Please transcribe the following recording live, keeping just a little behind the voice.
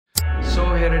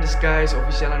here it is guys,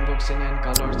 official unboxing and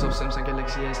colors of Samsung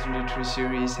Galaxy S23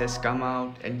 series has come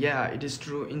out. And yeah, it is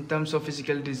true, in terms of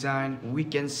physical design we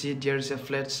can see there is a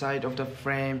flat side of the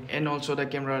frame, and also the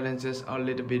camera lenses are a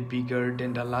little bit bigger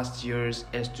than the last year's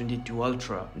S22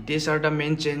 Ultra. These are the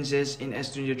main changes in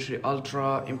S23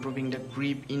 Ultra, improving the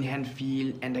grip, in-hand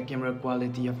feel and the camera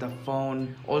quality of the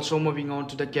phone. Also moving on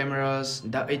to the cameras,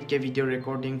 the 8K video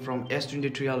recording from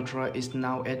S23 Ultra is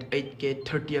now at 8K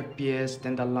 30fps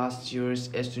than the last year's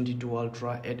S22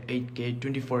 Ultra at 8K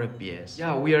 24fps.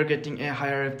 Yeah, we are getting a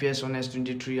higher fps on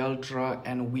S23 Ultra,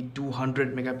 and with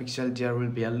 200 megapixel there will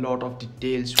be a lot of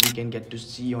details we can get to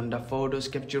see on the photos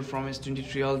captured from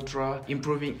S23 Ultra,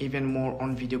 improving even more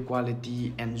on video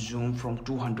quality and zoom from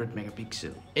 200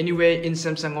 megapixel. Anyway, in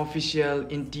Samsung official,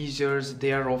 in teasers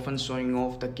they are often showing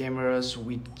off the cameras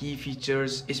with key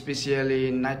features,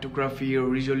 especially nightography,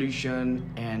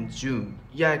 resolution and zoom.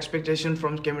 Yeah, expectation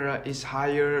from camera is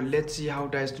higher. Let's see how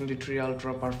the S23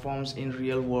 Ultra performs in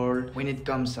real world when it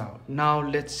comes out. Now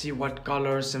let's see what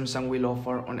colors Samsung will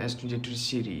offer on S23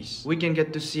 series. We can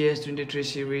get to see S23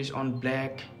 series on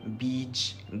black,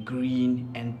 beige, green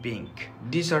and pink.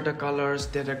 These are the colors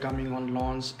that are coming on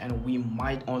launch, and we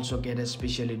might also get a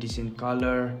special edition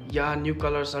color. Yeah, new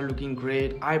colors are looking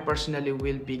great. I personally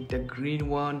will pick the green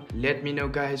one. Let me know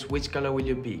guys, which color will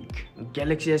you pick?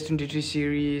 Galaxy S23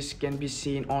 series can be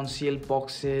seen on sealed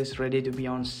boxes ready to be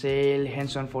on sale.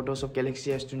 Hands-on photos of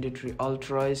Galaxy S23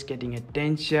 Ultra is getting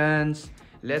attentions.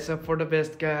 Let's hope for the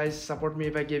best guys. Support me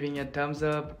by giving a thumbs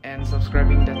up and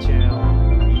subscribing the channel.